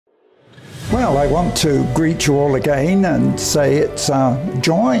Well, I want to greet you all again and say it's a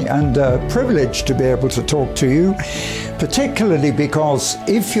joy and a privilege to be able to talk to you, particularly because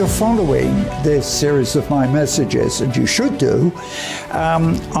if you're following this series of my messages, and you should do,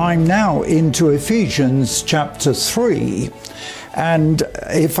 I'm now into Ephesians chapter 3. And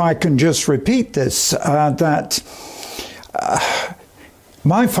if I can just repeat this,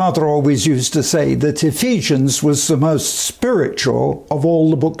 my father always used to say that Ephesians was the most spiritual of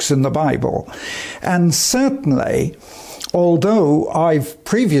all the books in the Bible. And certainly, although I've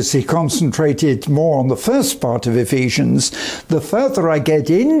previously concentrated more on the first part of Ephesians, the further I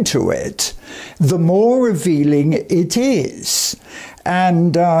get into it, the more revealing it is.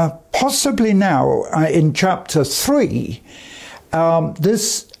 And possibly now in chapter 3,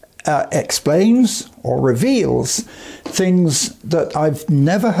 this explains or reveals things that I've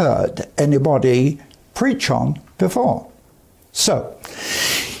never heard anybody preach on before. So,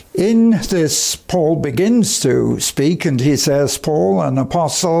 in this, Paul begins to speak, and he says, Paul, an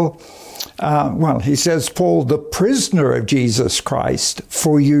apostle, he says, Paul, the prisoner of Jesus Christ,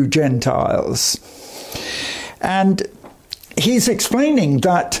 for you Gentiles. And he's explaining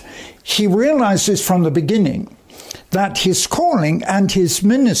that he realizes from the beginning that his calling and his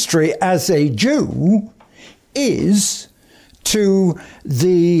ministry as a Jew is to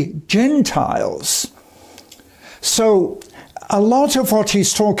the Gentiles. So a lot of what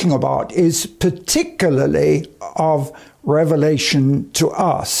he's talking about is particularly of revelation to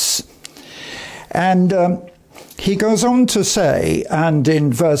us. And he goes on to say, and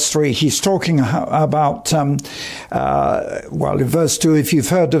in verse 3, he's talking about, in verse 2, if you've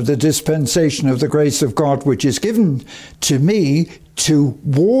heard of the dispensation of the grace of God, which is given to me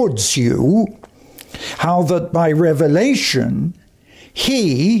towards you, how that by revelation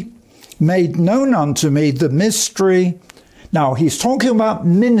he made known unto me the mystery. Now, he's talking about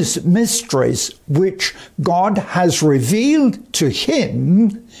mysteries which God has revealed to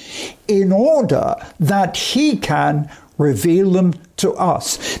him in order that he can reveal them to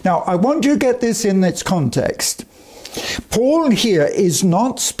us. Now, I want you to get this in its context. Paul here is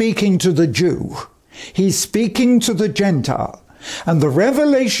not speaking to the Jew. He's speaking to the Gentile. And the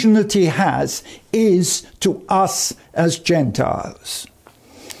revelation that he has is to us as Gentiles.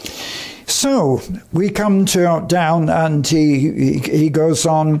 So we come down, and he goes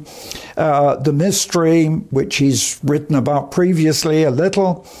on the mystery, which he's written about previously a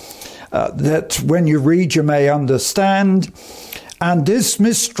little, that when you read you may understand. And this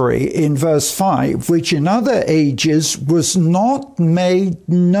mystery in verse 5, which in other ages was not made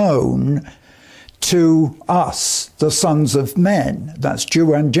known to us, the sons of men, that's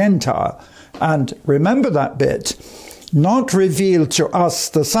Jew and Gentile. And remember that bit. Not revealed to us,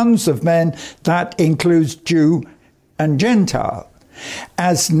 the sons of men, that includes Jew and Gentile,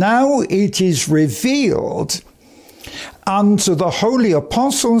 as now it is revealed unto the holy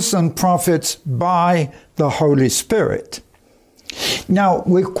apostles and prophets by the Holy Spirit. Now,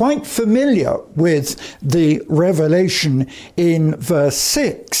 we're quite familiar with the revelation in verse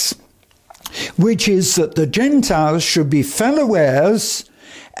 6, which is that the Gentiles should be fellow-heirs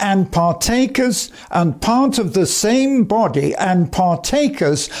and partakers and part of the same body and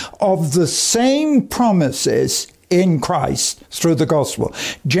partakers of the same promises in Christ through the gospel.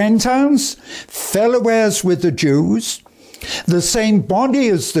 Gentiles, fellow heirs with the Jews, the same body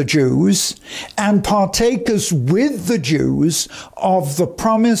as the Jews, and partakers with the Jews of the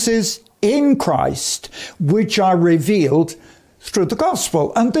promises in Christ, which are revealed through the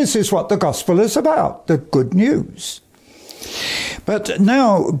gospel. And this is what the gospel is about, the good news. But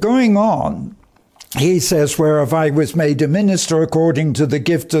now, going on, he says, whereof I was made a minister according to the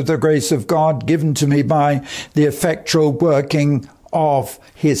gift of the grace of God given to me by the effectual working of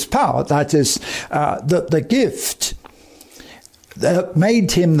his power. That is, the gift that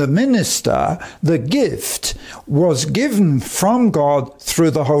made him the minister, the gift was given from God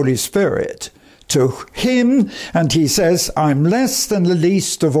through the Holy Spirit to him. And he says, I'm less than the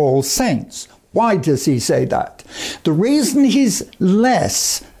least of all saints. Why does he say that? The reason he's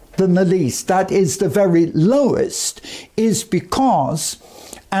less than the least, that is the very lowest, is because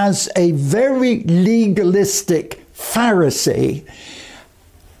as a very legalistic Pharisee,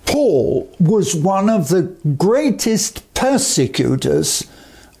 Paul was one of the greatest persecutors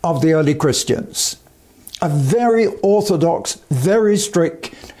of the early Christians. A very orthodox, very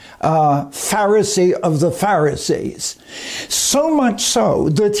strict Pharisee of the Pharisees. So much so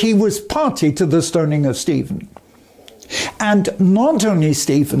that he was party to the stoning of Stephen. And not only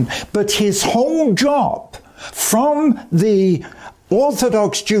Stephen, but his whole job from the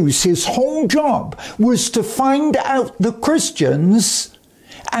Orthodox Jews, his whole job was to find out the Christians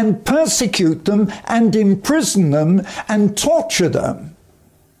and persecute them and imprison them and torture them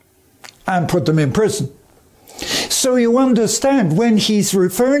and put them in prison. So you understand, when he's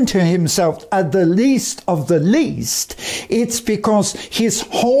referring to himself as the least of the least, it's because his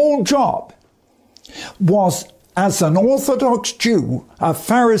whole job was, as an Orthodox Jew, a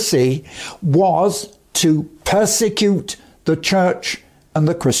Pharisee, was to persecute the church and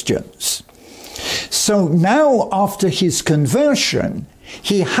the Christians. So now, after his conversion,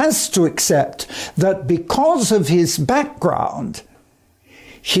 he has to accept that because of his background,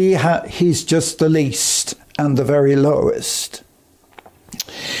 he's just the least and the very lowest.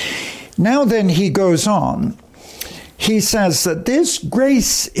 Now then, he goes on. He says that this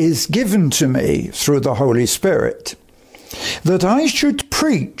grace is given to me through the Holy Spirit, that I should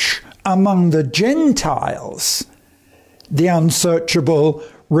preach among the Gentiles the unsearchable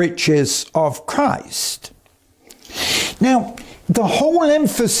riches of Christ. Now, the whole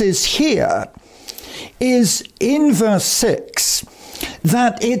emphasis here is in verse 6,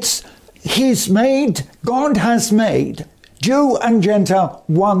 that God has made Jew and Gentile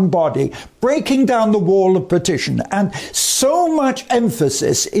one body, breaking down the wall of partition. And so much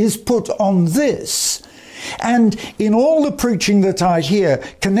emphasis is put on this. And in all the preaching that I hear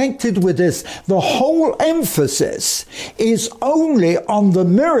connected with this, the whole emphasis is only on the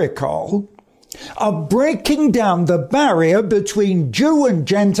miracle of breaking down the barrier between Jew and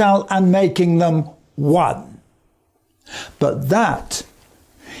Gentile and making them one. But that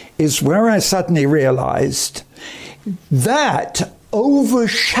is where I suddenly realized that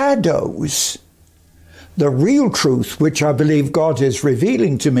overshadows the real truth, which I believe God is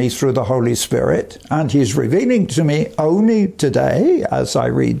revealing to me through the Holy Spirit, and he's revealing to me only today as I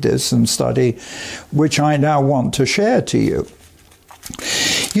read this and study, which I now want to share to you.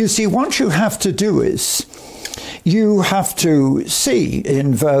 You see, what you have to do is, you have to see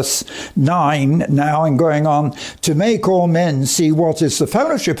in verse 9 now and going on, to make all men see what is the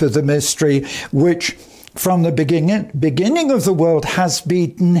fellowship of the mystery, which from the beginning of the world has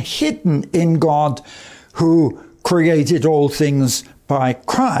been hidden in God, who created all things by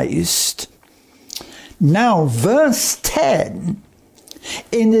Christ. Now, verse 10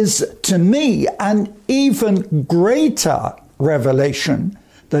 is to me an even greater revelation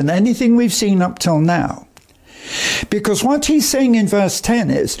than anything we've seen up till now. Because what he's saying in verse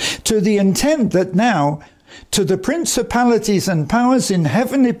 10 is, to the intent that now to the principalities and powers in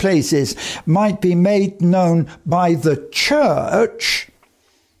heavenly places might be made known by the church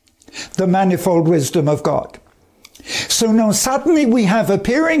the manifold wisdom of God. So now suddenly we have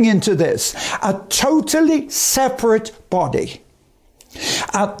appearing into this a totally separate body.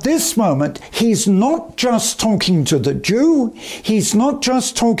 At this moment, he's not just talking to the Jew, he's not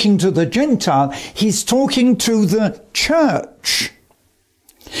just talking to the Gentile, he's talking to the church.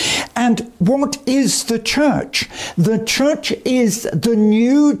 And what is the church? The church is the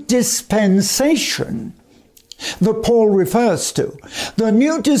new dispensation that Paul refers to. The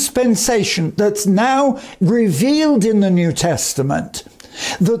new dispensation that's now revealed in the New Testament.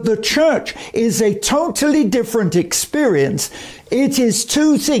 That the church is a totally different experience. It is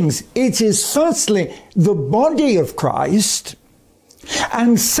two things. It is firstly the body of Christ,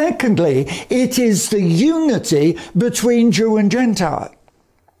 and secondly, it is the unity between Jew and Gentile.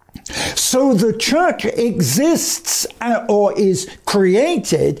 So the church exists or is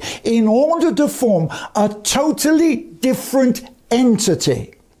created in order to form a totally different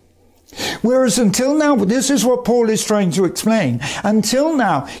entity. Whereas until now, this is what Paul is trying to explain. Until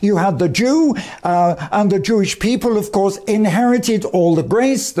now, you had the Jew and the Jewish people, of course, inherited all the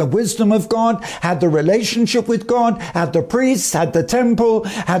grace, the wisdom of God, had the relationship with God, had the priests, had the temple,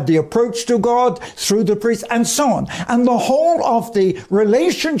 had the approach to God through the priests, and so on. And the whole of the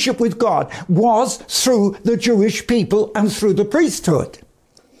relationship with God was through the Jewish people and through the priesthood.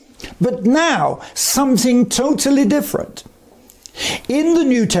 But now, something totally different. In the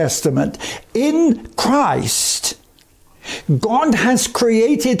New Testament, in Christ, God has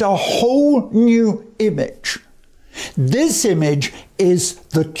created a whole new image. This image is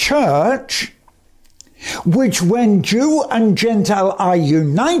the church, which when Jew and Gentile are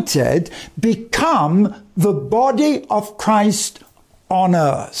united, become the body of Christ on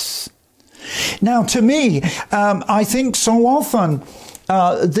earth. Now, to me, I think so often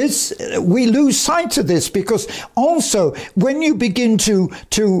we lose sight of this, because also when you begin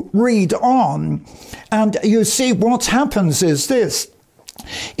to read on and you see what happens is this.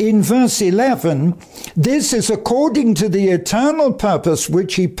 In verse 11, this is according to the eternal purpose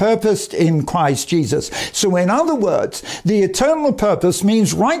which he purposed in Christ Jesus. So in other words, the eternal purpose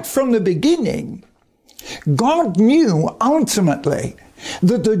means right from the beginning, God knew ultimately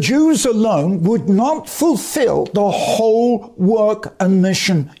that the Jews alone would not fulfill the whole work and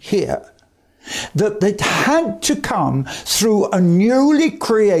mission here. That it had to come through a newly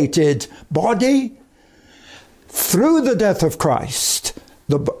created body, through the death of Christ,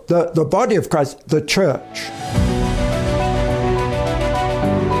 the body of Christ, the church.